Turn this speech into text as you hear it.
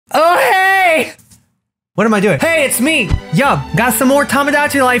What am I doing? Hey, it's me. Yup, got some more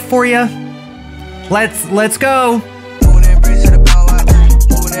Tomodachi Life for you. Let's go.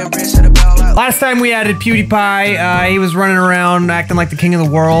 Last time we added PewDiePie, he was running around acting like the king of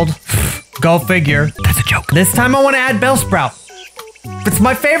the world. Go figure. That's a joke. This time I want to add Bellsprout. It's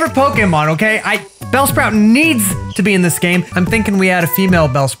my favorite Pokemon, okay? Bellsprout needs to be in this game. I'm thinking we add a female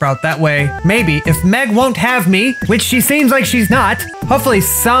Bellsprout. That way, maybe, if Meg won't have me, which she seems like she's not, hopefully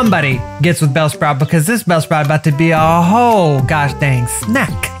somebody gets with Bellsprout because this Bellsprout about to be a whole gosh dang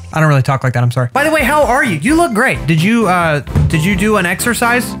snack. I don't really talk like that, I'm sorry. By the way, how are you? You look great. Did you do an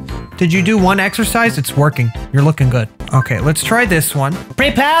exercise? Did you do one exercise? It's working. You're looking good. Okay, let's try this one.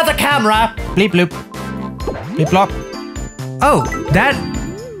 Prepare the camera. Bleep bloop. Bleep blop. Oh,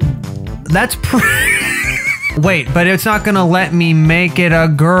 that's Wait, but it's not gonna let me make it a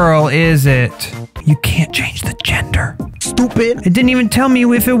girl, is it? You can't change the gender. Stupid. It didn't even tell me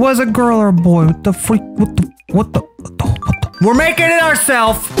if it was a girl or a boy. What the freak? What the? We're making it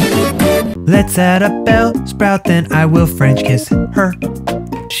ourselves. Let's add a Bellsprout, then I will French kiss her.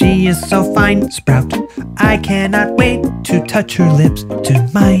 She is so fine, Sprout. I cannot wait to touch her lips to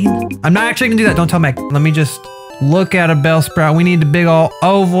mine. I'm not actually gonna do that. Don't tell Meg. Let me just look at a Bellsprout. We need the big ol'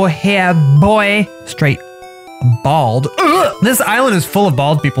 oval hair, boy. Straight bald. Ugh! This island is full of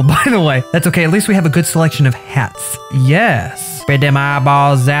bald people, by the way. That's okay. At least we have a good selection of hats. Yes. Spread them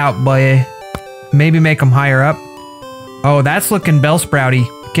eyeballs out, boy. Maybe make them higher up. Oh, that's looking Bellsprouty.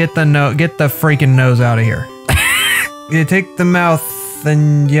 Get the freaking nose out of here. You take the mouth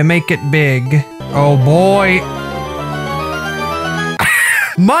and you make it big. Oh boy.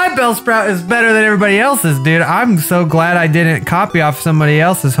 My Bellsprout is better than everybody else's, dude. I'm so glad I didn't copy off somebody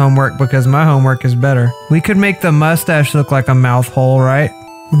else's homework because my homework is better. We could make the mustache look like a mouth hole, right?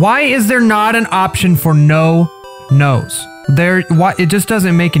 Why is there not an option for no nose? It just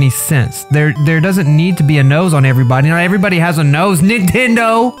doesn't make any sense. There doesn't need to be a nose on everybody. Not everybody has a nose,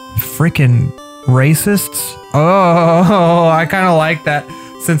 Nintendo. Freaking racists. Oh, I kind of like that.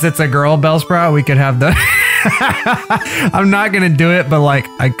 Since it's a girl Bellsprout, we could have the... I'm not gonna do it, but like,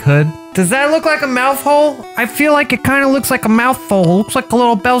 I could. Does that look like a mouth hole? I feel like it kind of looks like a mouth hole. It looks like a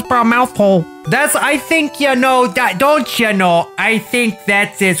little Bellsprout mouth hole. I think you know that, don't you know? I think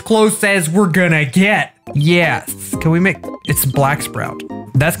that's as close as we're gonna get. Yes. Can we make... It's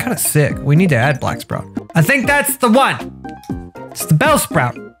Blacksprout. That's kind of sick. We need to add Blacksprout. I think that's the one. It's the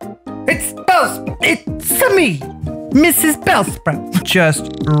Bellsprout. It's Bellsprout. It's me, Mrs. Bellsprout.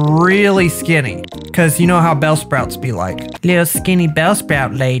 Just really skinny. Because you know how Bellsprouts be like. Little skinny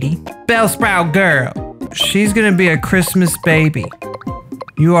Bellsprout lady. Bellsprout girl. She's gonna be a Christmas baby.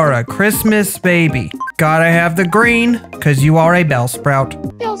 You are a Christmas baby. Gotta have the green, because you are a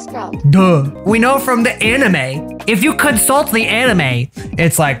Bellsprout. Bellsprout. Duh. We know from the anime, if you consult the anime,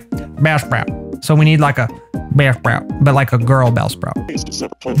 it's like Bellsprout. So we need like a Bellsprout, but like a girl Bellsprout.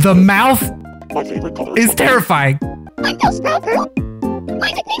 The mouth is terrifying. I'm Bellsprout girl.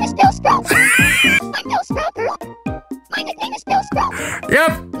 My nickname is Bellsprout. I'm Bellsprout girl. My nickname is Bellsprout.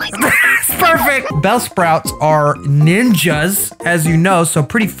 Yep. It's perfect. Bellsprouts are ninjas, as you know, so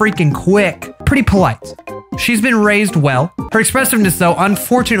pretty freaking quick. Pretty polite. She's been raised well. Her expressiveness, though,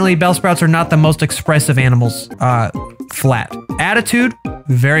 unfortunately, Bellsprouts are not the most expressive animals. Flat. Attitude,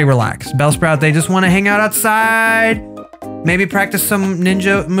 very relaxed. Bellsprout, they just want to hang out outside. Maybe practice some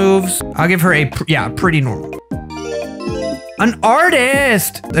ninja moves. I'll give her a, pretty normal. An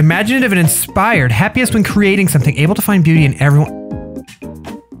artist! Imaginative and inspired. Happiest when creating something. Able to find beauty in everyone.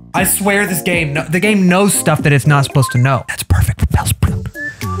 I swear this game, the game knows stuff that it's not supposed to know. That's perfect for Bellsprout.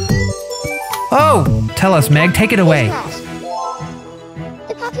 Oh! Tell us, Meg. Take it away.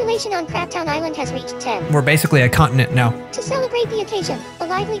 The population on Crabtown Island has reached 10. We're basically a continent now. To celebrate the occasion, a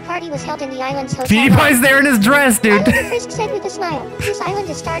lively party was held in the island's hotel. PewDiePie's there in his dress, dude. Islander Frisk said with a smile, this island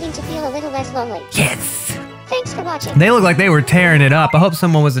is starting to feel a little less lonely. Yes! Thanks for watching. They look like they were tearing it up. I hope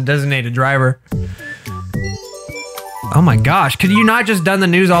someone was a designated driver. Oh my gosh, could you not just done the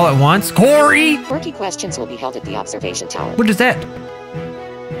news all at once? Corey! Quirky questions will be held at the observation tower. What is that?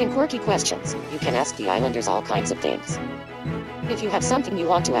 In Quirky Questions, you can ask the islanders all kinds of things. If you have something you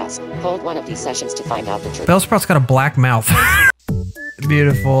want to ask, hold one of these sessions to find out the truth. Bellsprout's got a black mouth.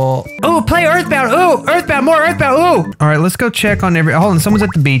 Beautiful. Oh, play Earthbound. Ooh, Earthbound, more Earthbound. Ooh. All right, let's go check on hold on, someone's at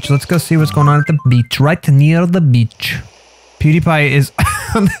the beach. Let's go see what's going on at the beach, right near the beach. PewDiePie is...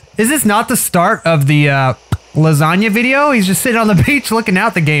 Is this not the start of the lasagna video? He's just sitting on the beach looking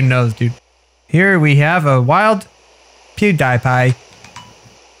out. The game knows, dude. Here we have a wild PewDiePie.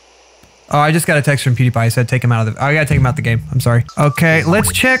 Oh, I just got a text from PewDiePie. He said take him out of the... I gotta take him out the game. I'm sorry. Okay,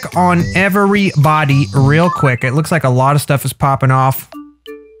 let's check on everybody real quick. It looks like a lot of stuff is popping off.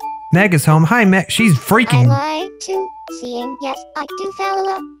 Meg is home. Hi, Meg. She's freaking. I like to sing. Yes, I do.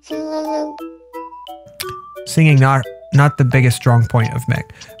 Fallala. Singing not the biggest strong point of Meg.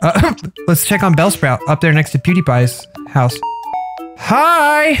 Let's check on Bellsprout up there next to PewDiePie's house.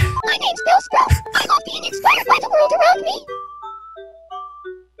 Hi! My name's Bellsprout. I love being inspired by the world around me.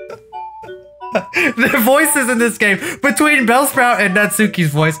 The voices in this game between Bellsprout and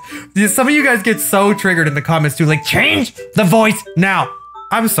Natsuki's voice. Some of you guys get so triggered in the comments too. Like, change the voice now.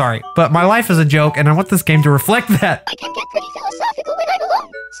 I'm sorry, but my life is a joke and I want this game to reflect that. I can get pretty philosophical when I'm alone.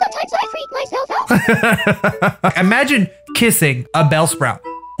 Sometimes I freak myself out. Imagine kissing a Bellsprout.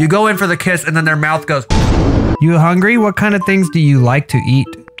 You go in for the kiss and then their mouth goes. You hungry? What kind of things do you like to eat?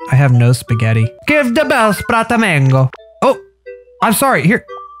 I have no spaghetti. Give the Bellsprout a mango. Oh, I'm sorry. Here,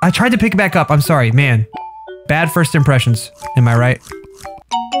 I tried to pick it back up. I'm sorry, man. Bad first impressions. Am I right?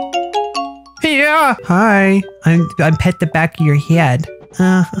 Yeah. Hi. I pet the back of your head.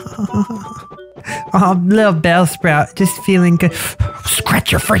 Oh, little Bellsprout, just feeling good.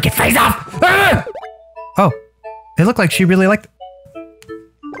 Scratch your freaking face off! Ah! Oh, it looked like she really liked it.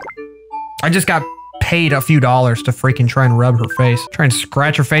 I just got paid a few dollars to freaking try and rub her face. Try and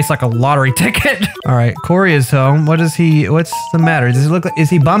scratch her face like a lottery ticket. All right, Corey is home. What's the matter? Does it look like, is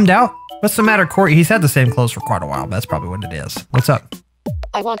he bummed out? What's the matter, Corey? He's had the same clothes for quite a while. That's probably what it is. What's up?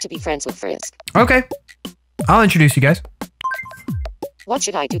 I want to be friends with Frisk. Okay, I'll introduce you guys. What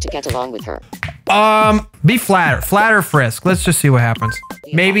should I do to get along with her? Be flatter Frisk. Let's just see what happens.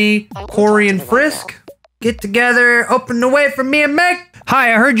 Maybe Corey and Frisk get together, open the way for me and Meg.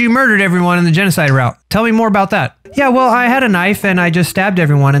 Hi, I heard you murdered everyone in the genocide route. Tell me more about that. Yeah, well, I had a knife and I just stabbed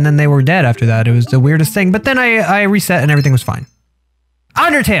everyone and then they were dead after that. It was the weirdest thing, but then I reset and everything was fine.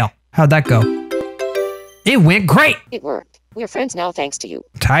 Undertale! How'd that go? It went great! It worked. We're friends now thanks to you.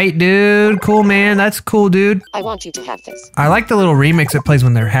 Tight, dude. Cool, man. That's cool, dude. I want you to have this. I like the little remix it plays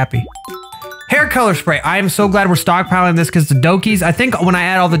when they're happy. Hair color spray. I am so glad we're stockpiling this because the Dokis, I think when I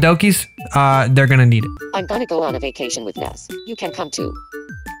add all the Dokis, they're gonna need it. I'm gonna go on a vacation with Ness. You can come too.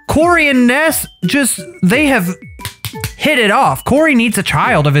 Corey and Ness they have hit it off. Corey needs a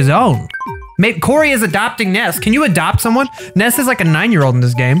child of his own. Corey is adopting Ness. Can you adopt someone? Ness is like a 9-year-old in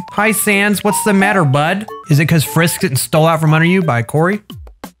this game. Hi, Sans. What's the matter, bud? Is it because Frisk getting stole out from under you by Corey?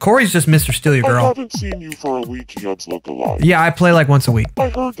 Corey's just Mr. Steal Your Girl. I haven't seen you for a week yet, look alike. Yeah, I play like once a week. I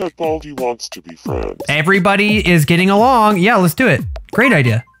heard that Baldy wants to be friends. Everybody is getting along. Yeah, let's do it. Great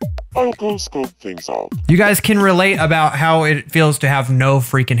idea. I'll go scope things out. You guys can relate about how it feels to have no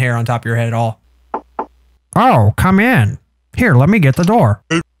freaking hair on top of your head at all. Oh, come in. Here, let me get the door.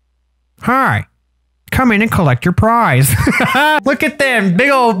 Hi. Come in and collect your prize. Look at them big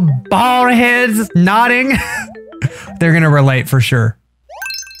old bald heads nodding. They're gonna relate for sure.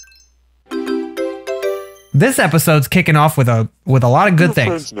 This episode's kicking off with a lot of good We're things.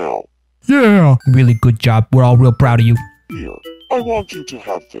 friends now. Yeah, really good job. We're all real proud of you. Here, I want you to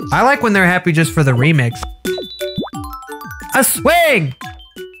have this. I like when they're happy just for the remix. A swing!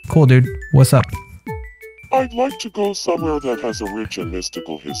 Cool, dude. What's up? I'd like to go somewhere that has a rich and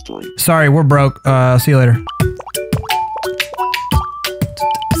mystical history. Sorry, we're broke. See you later.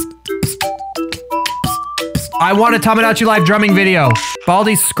 I want a Tomodachi Life drumming video.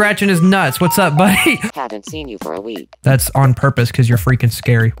 Baldy's scratching his nuts. What's up, buddy? Hadn't seen you for a week. That's on purpose because you're freaking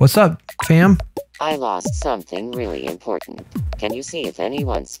scary. What's up, fam? I lost something really important. Can you see if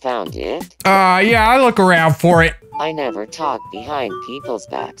anyone's found it? Yeah, I look around for it. I never talk behind people's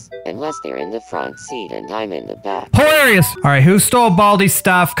backs, unless they're in the front seat and I'm in the back. Hilarious. All right, who stole Baldy's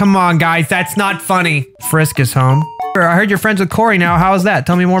stuff? Come on, guys, that's not funny. Frisk is home. I heard you're friends with Corey now. How is that?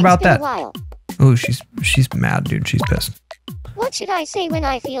 Tell me more about that. It's been a while. Ooh, she's mad, dude. She's pissed. What should I say when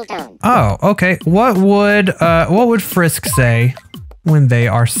I feel down? Oh, okay. What would Frisk say when they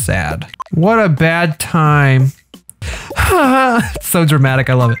are sad? What a bad time. It's so dramatic.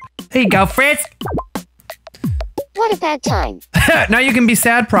 I love it. There you go, Frisk. What a bad time. Now you can be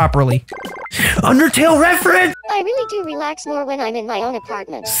sad properly. Undertale reference. I really do relax more when I'm in my own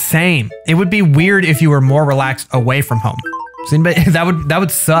apartment. Same. It would be weird if you were more relaxed away from home. That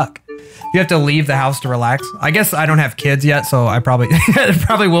would suck. You have to leave the house to relax. I guess I don't have kids yet, so I probably it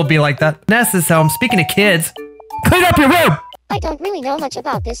probably will be like that. Ness is home. Speaking of kids, clean up your room. I don't really know much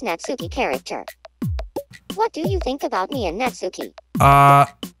about this Natsuki character. What do you think about me and Natsuki?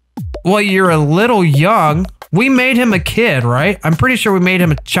 Well, you're a little young. We made him a kid, right? I'm pretty sure we made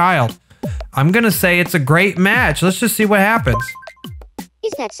him a child. I'm gonna say it's a great match. Let's just see what happens.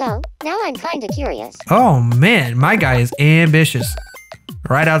 Is that so? Now I'm kinda curious. Oh man, my guy is ambitious.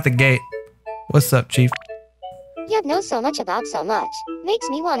 Right out the gate. What's up, Chief? You know so much about so much. Makes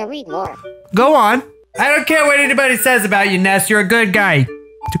me want to read more. Go on. I don't care what anybody says about you, Ness. You're a good guy.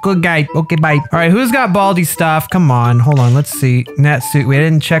 It's a good guy. Okay, bye. All right, who's got Baldi stuff? Come on, hold on. Let's see. Natsu, we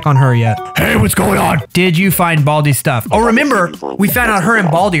didn't check on her yet. Hey, what's going on? Did you find Baldi stuff? Oh, remember, we found out her and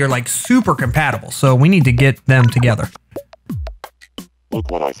Baldi are like super compatible, so we need to get them together. Look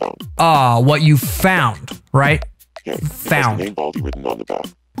what I found. What you found, right? Yeah, it Found. has the name Baldi written on the back.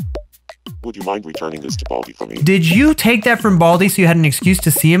 Would you mind returning this to Baldi for me? Did you take that from Baldi so you had an excuse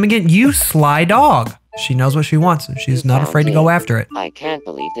to see him again? You sly dog. She knows what she wants and she's not afraid to go after it. I can't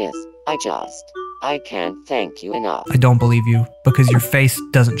believe this. I can't thank you enough. I don't believe you because your face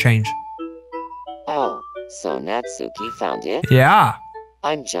doesn't change. Oh, so Natsuki found it? Yeah.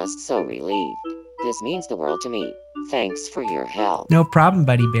 I'm just so relieved. This means the world to me. Thanks for your help. No problem,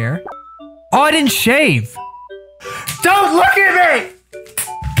 buddy bear. Oh, I didn't shave. Don't look at me!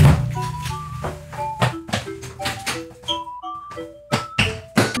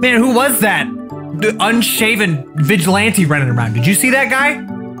 Man, who was that? The unshaven vigilante running around. Did you see that guy?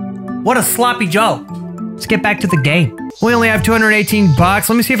 What a sloppy Joe. Let's get back to the game. We only have 218 bucks.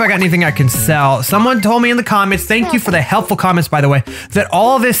 Let me see if I got anything I can sell. Someone told me in the comments, thank you for the helpful comments, by the way, that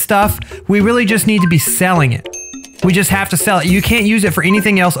all this stuff, we really just need to be selling it. We just have to sell it. You can't use it for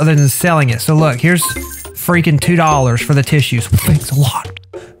anything else other than selling it. So look, here's freaking $2 for the tissues. Thanks a lot.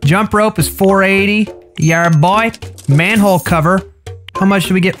 Jump rope is $4.80. Yeah, boy. Manhole cover. How much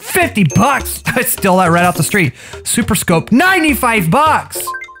do we get? 50 bucks. I stole that right off the street. Super scope, 95 bucks.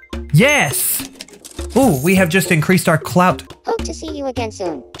 Yes. Ooh, we have just increased our clout. Hope to see you again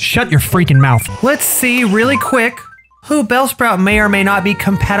soon. Shut your freaking mouth. Let's see really quick who Bellsprout may or may not be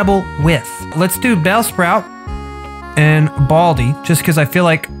compatible with. Let's do Bellsprout and Baldi, just because I feel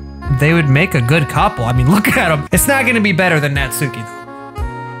like they would make a good couple. I mean, look at them. It's not going to be better than Natsuki,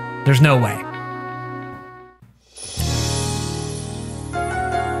 though. There's no way.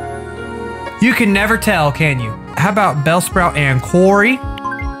 You can never tell, can you? How about Bellsprout and Corey?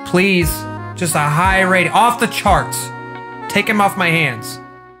 Please, just a high rating. Off the charts. Take him off my hands.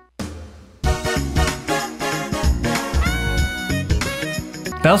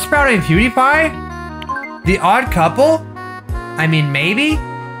 Bellsprout and PewDiePie? The odd couple? I mean, maybe?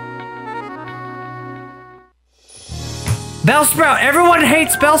 Bellsprout! Everyone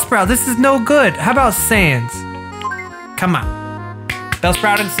hates Bellsprout. This is no good. How about Sans? Come on.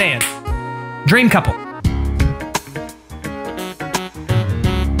 Bellsprout and Sans. Dream couple.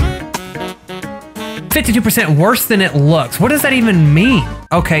 %52 worse than it looks. What does that even mean?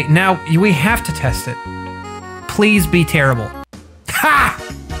 Okay, now we have to test it. Please be terrible. Ha!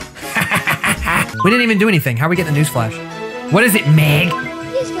 We didn't even do anything. How are we getting a newsflash? What is it, Meg?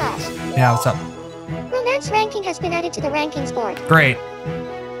 Newsflash. Yeah, what's up? Romance ranking has been added to the rankings board. Great.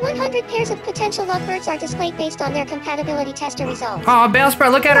 100 pairs of potential lovebirds are displayed based on their compatibility tester results. Oh,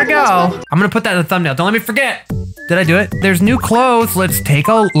 Bellsprout, look at her go. I'm gonna put that in the thumbnail. Don't let me forget. Did I do it? There's new clothes. Let's take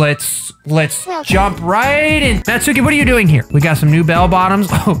a, let's jump right in. Natsuki, what are you doing here? We got some new bell bottoms.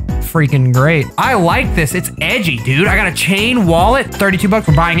 Oh, freaking great. I like this. It's edgy, dude. I got a chain wallet. 32 bucks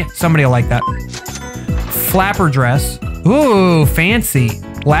for buying it. Somebody will like that. Flapper dress. Ooh, fancy.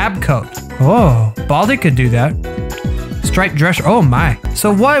 Lab coat. Oh, Baldi could do that. Striped dress. Oh my.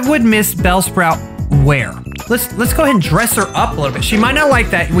 So what would Miss Bellsprout wear? Let's go ahead and dress her up a little bit. She might not like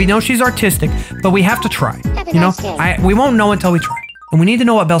that. We know she's artistic, but we have to try. You know, we won't know until we try. And we need to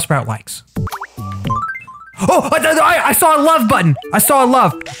know what Bellsprout likes. Oh, I saw a love button. I saw a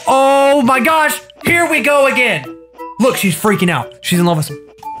love. Oh my gosh. Here we go again. Look, she's freaking out. She's in love with him.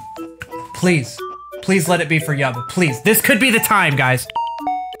 Please, please let it be for Yub. Please, this could be the time, guys.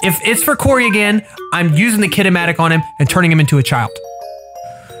 If it's for Corey again, I'm using the Kidomatic on him and turning him into a child.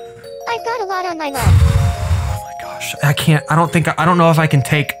 I've got a lot on my mind. Oh my gosh, I can't. I don't know if I can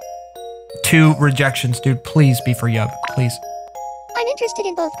take 2 rejections, dude. Please be for Yub, please. I'm interested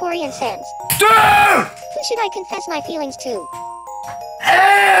in both Corey and Sans. Dude! Who should I confess my feelings to?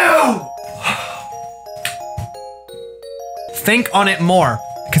 Ew! Think on it more,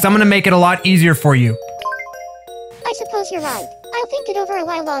 because I'm gonna make it a lot easier for you. I suppose you're right. I'll think it over a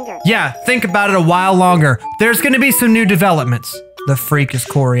while longer. Yeah, think about it a while longer. There's gonna be some new developments. The freak is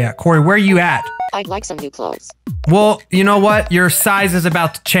Corey at? Corey, where are you at? I'd like some new clothes. Well, you know what? Your size is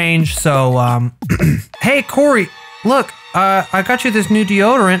about to change, so, Hey, Corey, look, I got you this new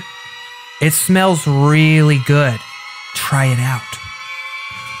deodorant. It smells really good. Try it out.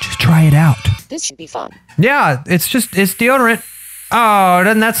 Just try it out. This should be fun. Yeah, it's deodorant. Oh,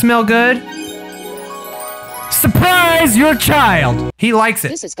 doesn't that smell good? Surprise, your child. He likes it.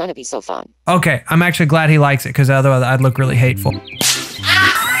 This is gonna be so fun. Okay, I'm actually glad he likes it because otherwise I'd look really hateful.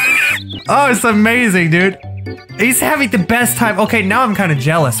 Oh, it's amazing, dude. He's having the best time. Okay, now I'm kind of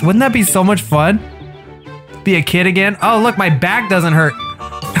jealous. Wouldn't that be so much fun? Be a kid again? Oh, look, my back doesn't hurt.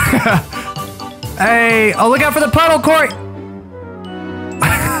 Hey, oh, look out for the puddle, Corey.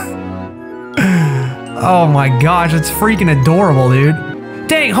 Oh my gosh, it's freaking adorable, dude.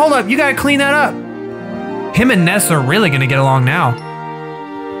 Dang, hold up, you gotta clean that up. Him and Ness are really gonna get along now.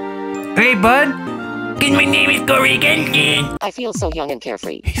 Hey, bud. My name is Corey again. I feel so young and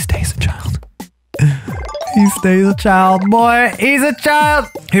carefree. He stays a child. He stays a child, boy. He's a child.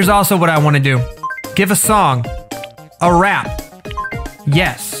 Here's also what I want to do. Give a song. A rap.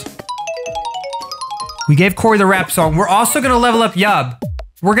 Yes. We gave Corey the rap song. We're also going to level up Yub.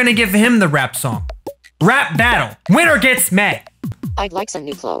 We're going to give him the rap song. Rap battle. Winner gets Meg. I'd like some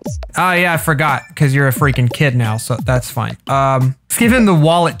new clothes. Oh, yeah, I forgot. Because you're a freaking kid now, so that's fine. Let's give him the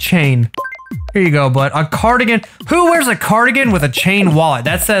wallet chain. Here you go, bud. A cardigan. Who wears a cardigan with a chain wallet?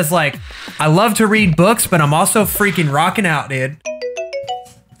 That says, like, I love to read books, but I'm also freaking rocking out, dude.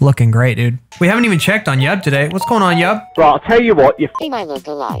 Looking great, dude. We haven't even checked on Yub today. What's going on, Yub? Right, I'll tell you what, Hey, my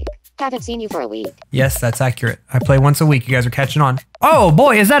look-alike. Haven't seen you for a week. Yes, that's accurate. I play once a week. You guys are catching on. Oh,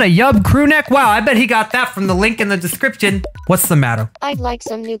 boy, is that a Yub crew neck? Wow, I bet he got that from the link in the description. What's the matter? I'd like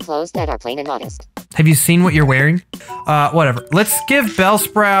some new clothes that are plain and modest. Have you seen what you're wearing? Whatever. Let's give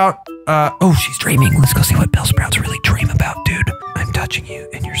Bellsprout, oh, she's dreaming. Let's go see what Bellsprouts really dream about, dude. I'm touching you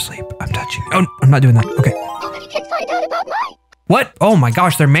in your sleep. I'm touching you. Oh, I'm not doing that. Okay. Nobody can find out about mine. What? Oh my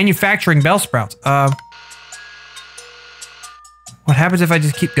gosh, they're manufacturing Bellsprouts. What happens if I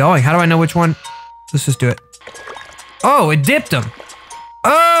just keep going? How do I know which one? Let's just do it. Oh, it dipped them.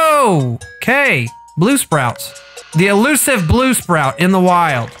 Oh, okay. Blue sprouts. The elusive blue sprout in the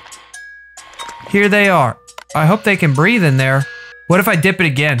wild. Here they are. I hope they can breathe in there. What if I dip it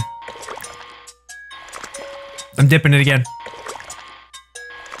again? I'm dipping it again.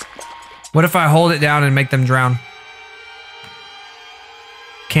 What if I hold it down and make them drown?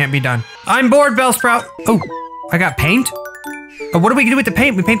 Can't be done. I'm bored, Bellsprout. Oh, I got paint? What do we do with the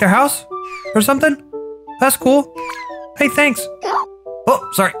paint? We paint their house? Or something? That's cool. Hey, thanks. Oh,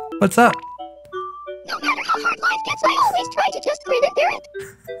 sorry. What's up? No matter how hard life gets, I always try to just grin and bear it.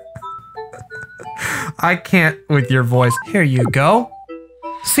 I can't with your voice. Here you go.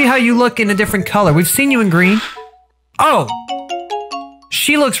 See how you look in a different color. We've seen you in green. Oh!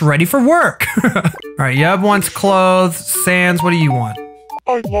 She looks ready for work. All right, Yub wants clothes. Sans, what do you want?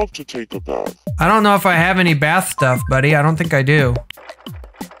 I'd love to take a bath. I don't know if I have any bath stuff, buddy. I don't think I do.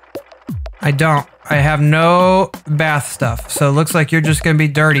 I don't. I have no bath stuff. So it looks like you're just gonna be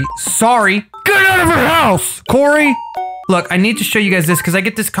dirty. Sorry. Get out of her house, Corey! Look, I need to show you guys this because I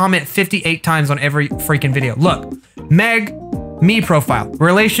get this comment 58 times on every freaking video. Look, Meg, me profile,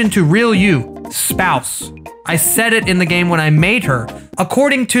 relation to real you, spouse. I said it in the game when I made her.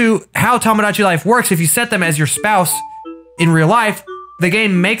 According to how Tomodachi Life works, if you set them as your spouse in real life, the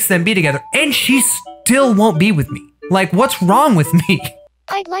game makes them be together. And she still won't be with me. Like, what's wrong with me?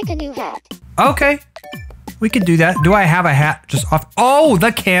 I'd like a new hat. Okay, we could do that. Do I have a hat just off? Oh,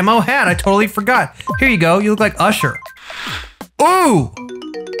 the camo hat. I totally forgot. Here you go. You look like Usher. Ooh!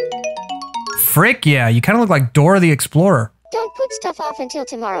 Frick yeah, you kind of look like Dora the Explorer. Don't put stuff off until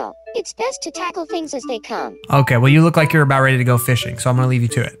tomorrow. It's best to tackle things as they come. Okay, well you look like you're about ready to go fishing, so I'm gonna leave you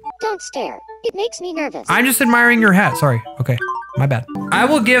to it. Don't stare. It makes me nervous. I'm just admiring your hat. Sorry. Okay, my bad. I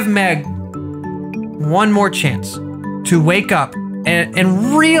will give Meg one more chance to wake up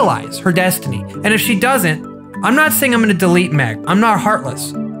and realize her destiny. And if she doesn't, I'm not saying I'm gonna delete Meg. I'm not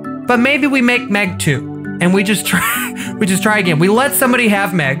heartless. But maybe we make Meg 2 and we just try again. We let somebody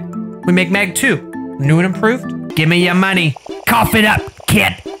have Meg. We make Meg 2. New and improved. Give me your money. Cough it up,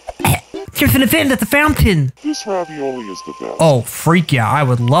 kid. There's an event at the fountain. This ravioli is the best. Oh, freak yeah. I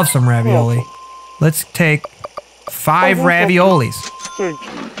would love some ravioli. Let's take 5 raviolis. Thank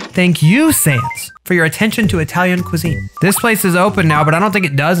you. Thank you, Sans, for your attention to Italian cuisine. This place is open now, but I don't think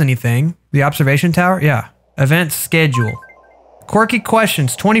it does anything. The observation tower? Yeah. Event schedule. Quirky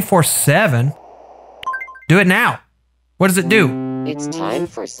questions 24/7. Do it now. What does it do? It's time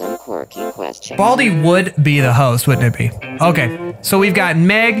for some quirky questions. Baldy would be the host, wouldn't it be? Okay, so we've got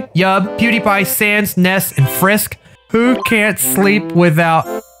Meg, Yub, PewDiePie, Sans, Ness, and Frisk. Who can't sleep without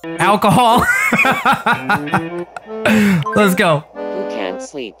alcohol? Let's go. Who can't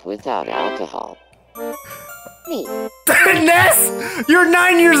sleep without alcohol? Me. Ness, you're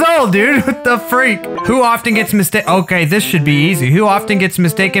 9 years old, dude. What the freak? Who often gets mistaken? Okay, this should be easy. Who often gets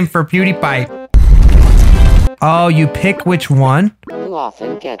mistaken for PewDiePie? Oh, you pick which one? Who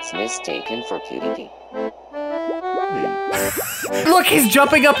often gets mistaken for PewDiePie? Look, he's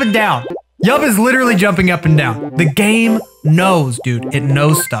jumping up and down. Yub is literally jumping up and down. The game knows, dude. It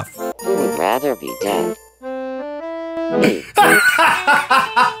knows stuff. Who would rather be dead? Me.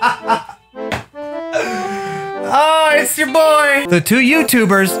 Oh, it's your boy. The two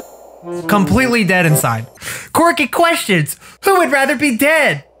YouTubers, completely dead inside. Quirky questions. Who would rather be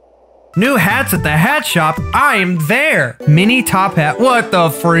dead? New hats at the hat shop. I am there. Mini top hat. What the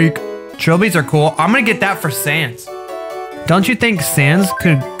freak? Trilbies are cool. I'm gonna get that for Sans. Don't you think Sans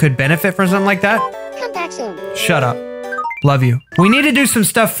could benefit from something like that? Come back soon. Shut up. Love you. We need to do some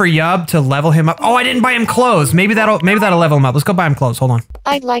stuff for Yub to level him up. Oh, I didn't buy him clothes. Maybe that'll level him up. Let's go buy him clothes. Hold on.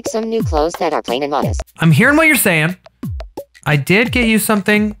 I'd like some new clothes that are plain and modest. I'm hearing what you're saying. I did get you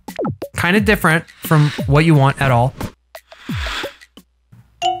something kind of different from what you want at all.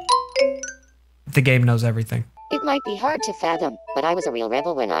 The game knows everything. It might be hard to fathom, but I was a real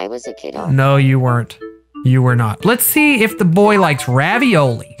rebel when I was a kid. No, you weren't. You were not. Let's see if the boy likes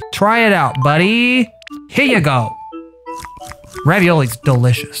ravioli. Try it out, buddy. Here you go. Ravioli's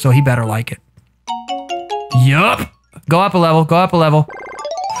delicious, so he better like it. Yup. Go up a level. Go up a level.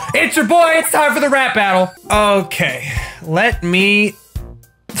 It's your boy. It's time for the rap battle. Okay. Let me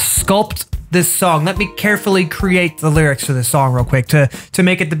sculpt this song. Let me carefully create the lyrics for this song real quick to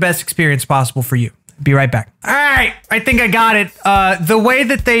make it the best experience possible for you. Be right back. All right, I think I got it. The way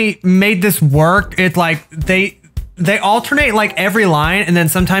that they made this work, it's like they alternate like every line, and then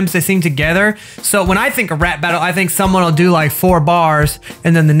sometimes they sing together. So when I think of rap battle, I think someone will do like 4 bars,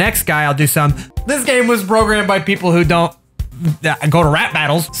 and then the next guy will do some. This game was programmed by people who don't go to rap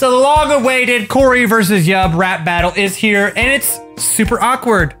battles. So the long-awaited Corey versus Yub rap battle is here, and it's super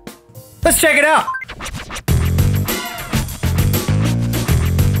awkward. Let's check it out.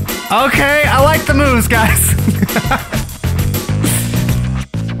 Okay, I like the moves, guys.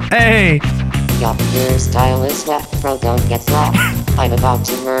 Hey. Yup, your style is whack, bro, don't get slapped. I'm about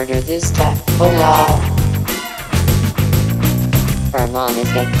to murder this cat. Hola. Herman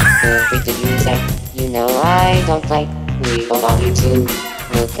is gay, feel free to use it. You know I don't play. We go on YouTube.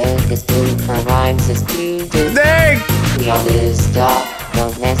 Look at this dude, her rhymes is too good. Dang! We all this stuff,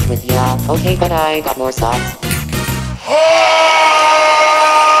 don't mess with ya. Okay, but I got more socks.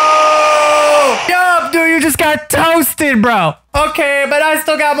 Yup, dude, you just got toasted, bro. Okay, but I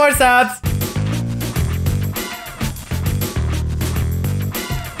still got more subs.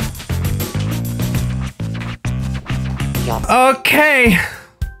 Yup. Okay.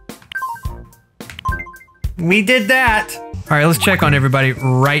 We did that. All right, let's check on everybody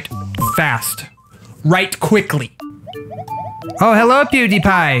right fast. Right quickly. Oh, hello,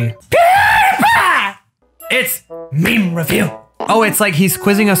 PewDiePie. PewDiePie! It's meme review. Oh, it's like he's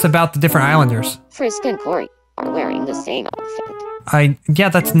quizzing us about the different islanders. Frisk and Corey are wearing the same outfit. Yeah,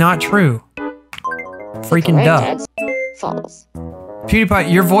 that's not true. Freaking Correct duh. answer, false.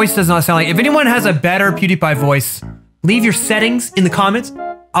 PewDiePie, your voice does not sound like... If anyone has a better PewDiePie voice, leave your settings in the comments.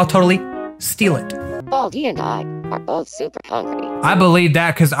 I'll totally steal it. Baldy and I are both super hungry. I believe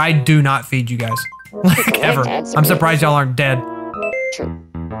that because I do not feed you guys. Like, ever. I'm surprised y'all aren't dead. True.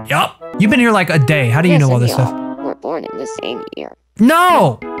 Yup. You've been here like a day. How do you Yes, know all and this y'all stuff? were born in the same year.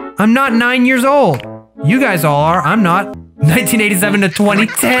 No! I'm not 9 years old. You guys all are. I'm not. 1987 to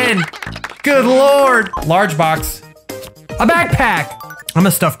 2010. Good lord. Large box. A backpack. I'm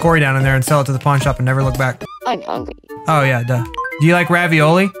gonna stuff Corey down in there and sell it to the pawn shop and never look back. I'm hungry. Oh yeah, duh. Do you like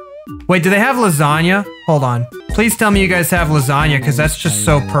ravioli? Wait, do they have lasagna? Hold on. Please tell me you guys have lasagna, because that's just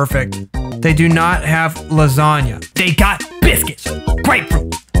so perfect. They do not have lasagna. They got biscuits,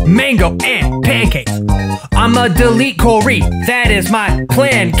 grapefruit, mango, and pancakes. I'ma delete Corey. That is my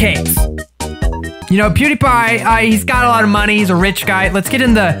plan case. You know, PewDiePie, he's got a lot of money. He's a rich guy. Let's get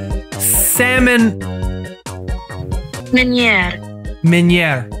in the salmon... Miniere.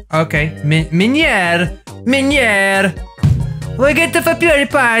 Okay. Miniere. We get the for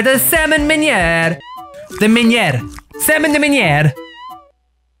PewDiePie, the salmon miniere. The miniere. Salmon de miniere.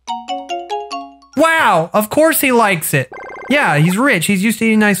 Wow, of course he likes it. Yeah, he's rich. He's used to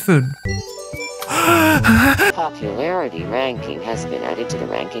eating nice food. Popularity ranking has been added to the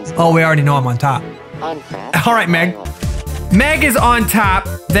rankings. Oh, we already know I'm on top. On craft. All right, Meg. Meg is on top,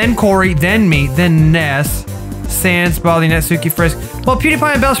 then Corey, then me, then Ness, Sans, Baldy, Netsuki, Frisk. Well,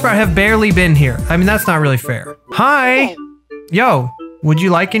 PewDiePie and Bellsprout have barely been here. I mean, that's not really fair. Hi. Yo, would you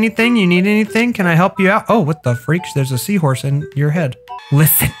like anything? You need anything? Can I help you out? Oh, what the freaks? There's a seahorse in your head.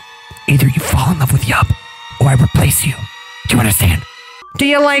 Listen, either you fall in love with Yup, or I replace you. Do you understand? Do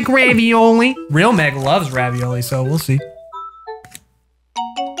you like ravioli? Real Meg loves ravioli, so we'll see.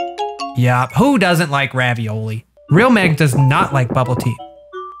 Yup, who doesn't like ravioli? Real Meg does not like bubble tea.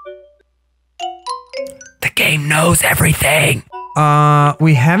 The game knows everything.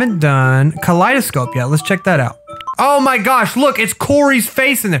 We haven't done Kaleidoscope yet. Let's check that out. Oh my gosh, look, it's Corey's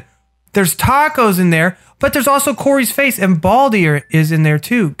face in there. There's tacos in there, but there's also Corey's face, and Baldy is in there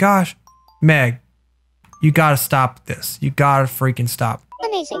too. Gosh, Meg, You gotta stop this. You gotta freaking stop.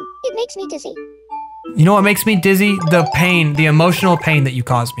 Amazing. It makes me dizzy. You know what makes me dizzy? The pain, the emotional pain that you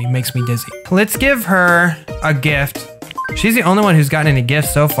caused me makes me dizzy. Let's give her a gift. She's the only one who's gotten any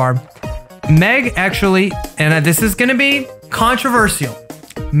gifts so far. Meg actually, and this is gonna be controversial.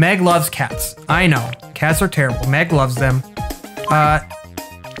 Meg loves cats. I know, cats are terrible. Meg loves them.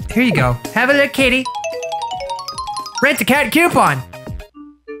 Here you go. Have a little kitty. Rent a cat coupon.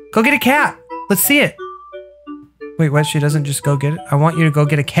 Go get a cat. Let's see it. Wait, what? She doesn't just go get it? I want you to go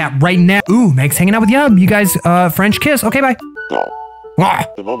get a cat right now. Ooh, Meg's hanging out with Yub. You guys, French kiss. Okay, bye. Go. Ah,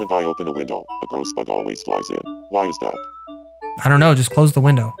 The moment I open a window, a gross bug always flies in. Why is that? I don't know. Just close the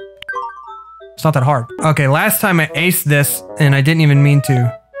window. It's not that hard. Okay, last time I aced this, and I didn't even mean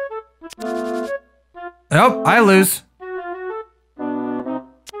to. Oh, I lose.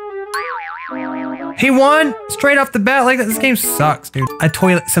 He won straight off the bat like that. This game sucks, dude.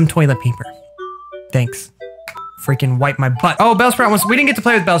 Some toilet paper. Thanks. Freaking wipe my butt. Oh, Bellsprout wants. We didn't get to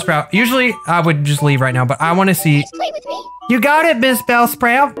play with Bellsprout. Usually I would just leave right now, but I want to see. Please play with me. You got it, Miss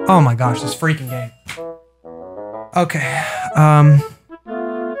Bellsprout. Oh my gosh, this freaking game. Okay.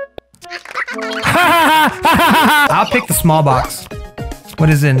 I'll pick the small box.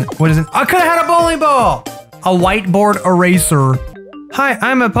 What is in? I could have had a bowling ball. A whiteboard eraser. Hi,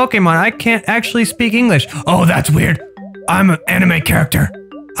 I'm a Pokemon. I can't actually speak English. Oh, that's weird. I'm an anime character.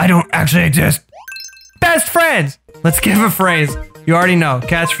 I don't actually exist. Best friends. Let's give a phrase. You already know.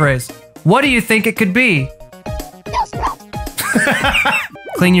 Catchphrase. What do you think it could be? Bellsprout.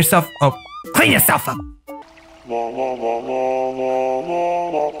 Clean yourself. Oh, clean yourself up.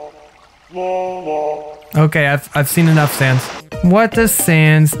 Okay, I've seen enough, Sans. What does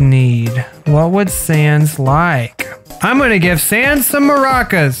Sans need? What would Sans like? I'm gonna give Sans some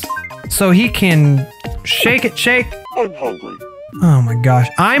maracas so he can shake it, shake. I'm hungry. Oh my gosh,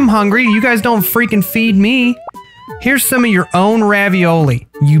 I'm hungry. You guys don't freaking feed me. Here's some of your own ravioli.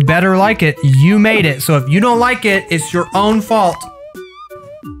 You better like it. You made it. So if you don't like it, it's your own fault.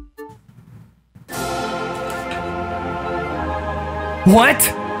 What?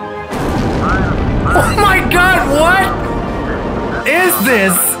 Oh my god, what is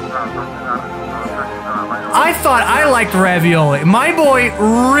this? I thought I liked ravioli. My boy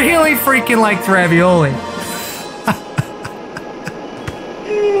really freaking liked ravioli.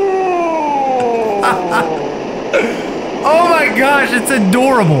 Oh my gosh, it's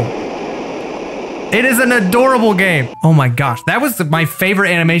adorable. It is an adorable game. Oh my gosh, that was my favorite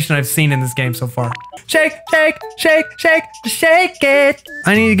animation I've seen in this game so far. Shake, shake, shake, shake, shake it.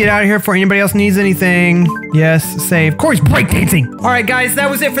 I need to get out of here before anybody else needs anything. Yes, save. Corey's breakdancing. All right, guys, that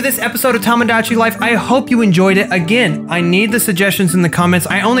was it for this episode of Tomodachi Life. I hope you enjoyed it. Again, I need the suggestions in the comments.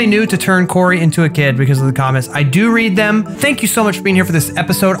 I only knew to turn Corey into a kid because of the comments. I do read them. Thank you so much for being here for this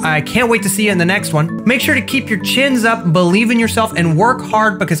episode. I can't wait to see you in the next one. Make sure to keep your chins up, believe in yourself, and work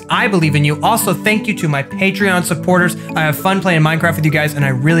hard because I believe in you. Also, thank you to my Patreon supporters. I have fun playing Minecraft with you guys, and I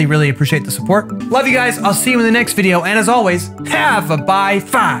really, really appreciate the support. Love you guys. I'll see you in the next video. And as always, have a bye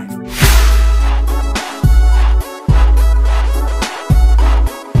 5.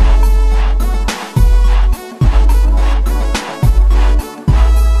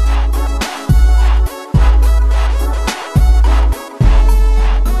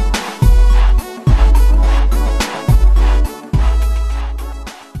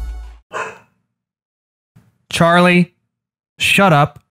 Charlie, shut up.